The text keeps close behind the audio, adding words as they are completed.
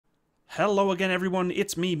Hello again everyone,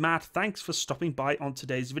 it's me Matt, thanks for stopping by on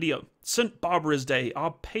today's video. St. Barbara's Day,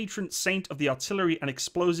 our patron saint of the artillery and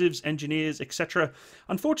explosives, engineers, etc.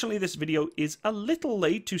 Unfortunately this video is a little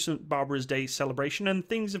late to St. Barbara's Day celebration and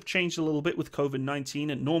things have changed a little bit with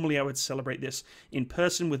COVID-19, and normally I would celebrate this in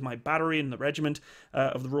person with my battery and the regiment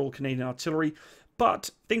of the Royal Canadian Artillery, but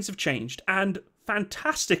things have changed, and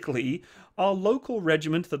fantastically, our local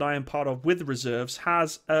regiment that I am part of with reserves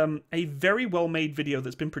has a very well-made video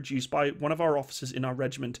that's been produced by one of our officers in our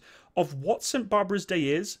regiment of what St. Barbara's Day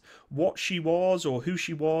is, what she was or who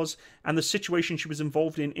she was, and the situation she was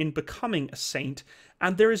involved in becoming a saint.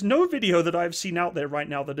 And there is no video that I've seen out there right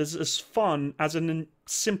now that is as fun, as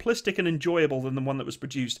simplistic and enjoyable than the one that was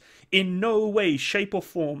produced. In no way, shape or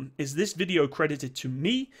form is this video credited to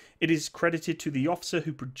me. It is credited to the officer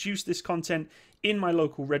who produced this content in my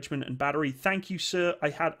local regiment and battery. Thank you, sir. I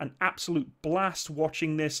had an absolute blast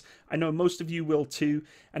watching this. I know most of you will too,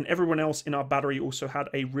 and everyone else in our battery also had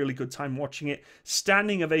a really good time watching it.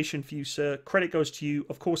 Standing ovation for you, sir. Credit goes to you.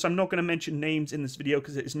 Of course, I'm not going to mention names in this video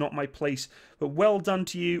because it is not my place, but well done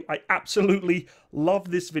to you. I absolutely love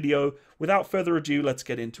this video. Without further ado, let's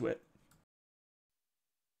get into it.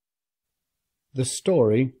 The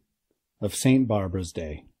story of St. Barbara's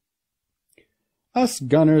Day. Us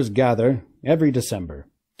gunners gather every December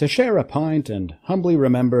to share a pint and humbly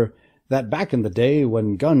remember that back in the day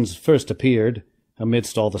when guns first appeared,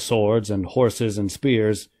 amidst all the swords and horses and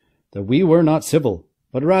spears, that we were not civil,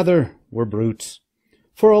 but rather were brutes.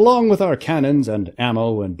 For along with our cannons and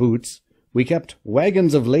ammo and boots, we kept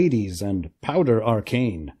wagons of ladies and powder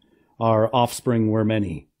arcane. Our offspring were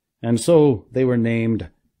many, and so they were named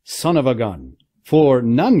Son of a Gun. For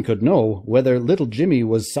none could know whether little Jimmy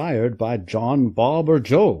was sired by John, Bob, or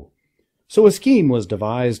Joe. So a scheme was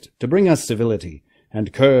devised to bring us civility,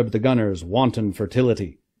 and curb the gunners' wanton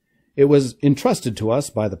fertility. It was entrusted to us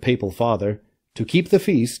by the papal father to keep the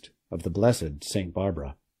feast of the blessed St.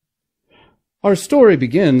 Barbara. Our story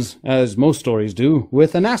begins, as most stories do,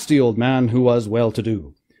 with a nasty old man who was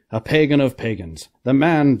well-to-do, a pagan of pagans, the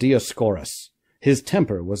man Dioscorus. His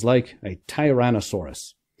temper was like a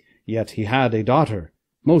tyrannosaurus. Yet he had a daughter,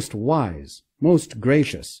 most wise, most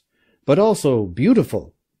gracious, but also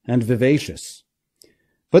beautiful and vivacious.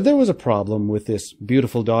 But there was a problem with this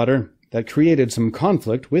beautiful daughter that created some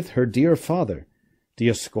conflict with her dear father.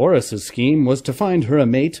 Dioscorus's scheme was to find her a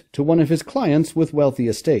mate to one of his clients with wealthy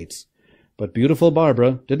estates. But beautiful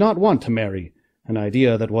Barbara did not want to marry, an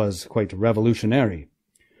idea that was quite revolutionary.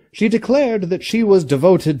 She declared that she was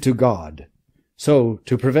devoted to God. So,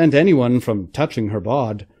 to prevent anyone from touching her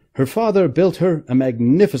bod, her father built her a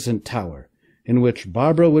magnificent tower, in which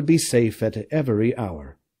Barbara would be safe at every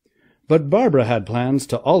hour. But Barbara had plans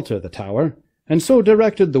to alter the tower, and so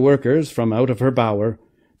directed the workers from out of her bower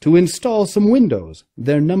to install some windows,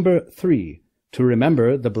 their number 3, to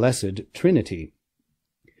remember the blessed Trinity.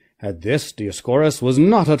 At this Dioscorus was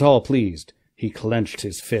not at all pleased. He clenched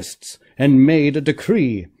his fists, and made a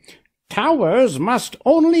decree. "Towers must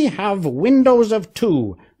only have windows of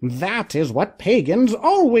 2. That is what pagans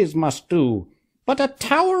always must do. But a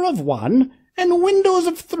tower of 1 and windows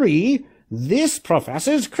of 3, this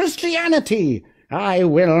professes Christianity. I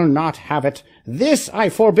will not have it. This I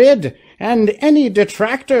forbid, and any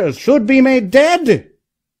detractors should be made dead."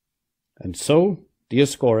 And so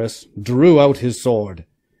Dioscorus drew out his sword.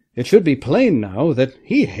 It should be plain now that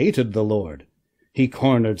he hated the Lord. He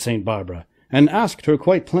cornered St. Barbara, and asked her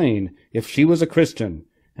quite plain if she was a Christian,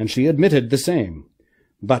 and she admitted the same.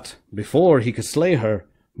 But before he could slay her,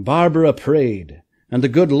 Barbara prayed, and the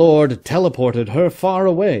good Lord teleported her far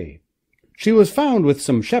away. She was found with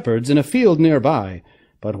some shepherds in a field nearby,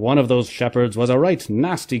 but one of those shepherds was a right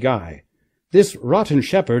nasty guy. This rotten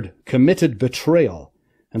shepherd committed betrayal,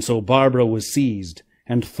 and so Barbara was seized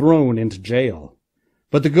and thrown into jail.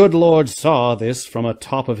 But the good Lord saw this from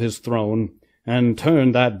atop of his throne, and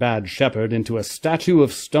turned that bad shepherd into a statue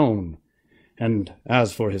of stone. And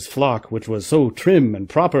as for his flock, which was so trim and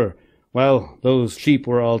proper, well, those sheep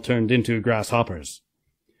were all turned into grasshoppers.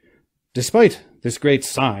 Despite this great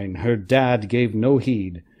sign, her dad gave no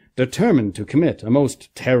heed, determined to commit a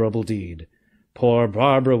most terrible deed. Poor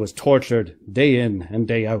Barbara was tortured day in and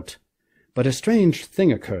day out. But a strange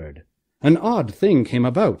thing occurred. An odd thing came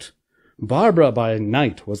about. Barbara by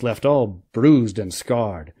night was left all bruised and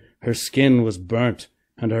scarred. Her skin was burnt,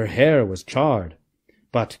 and her hair was charred.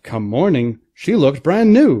 But come morning, she looked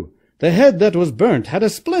brand new. The head that was burnt had a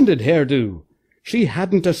splendid hairdo. She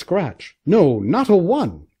hadn't a scratch, no, not a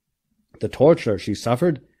one. The torture she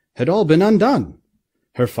suffered had all been undone.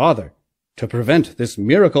 Her father, to prevent this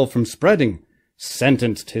miracle from spreading,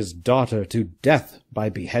 sentenced his daughter to death by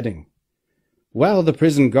beheading. While the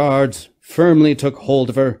prison guards firmly took hold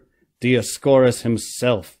of her, Dioscorus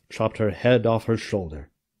himself chopped her head off her shoulder.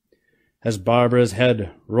 As Barbara's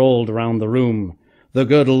head rolled round the room, the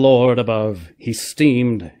good Lord above, he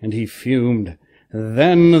steamed and he fumed.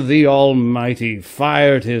 Then the Almighty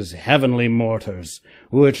fired his heavenly mortars,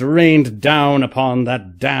 which rained down upon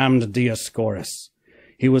that damned Dioscorus.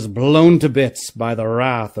 He was blown to bits by the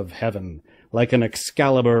wrath of heaven, like an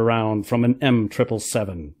Excalibur round from an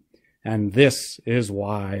M777. And this is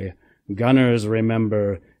why gunners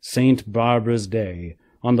remember St. Barbara's Day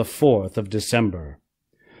on the 4th of December.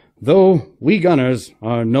 Though we gunners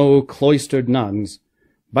are no cloistered nuns,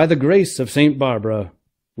 by the grace of St. Barbara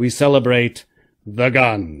we celebrate the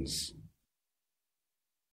guns.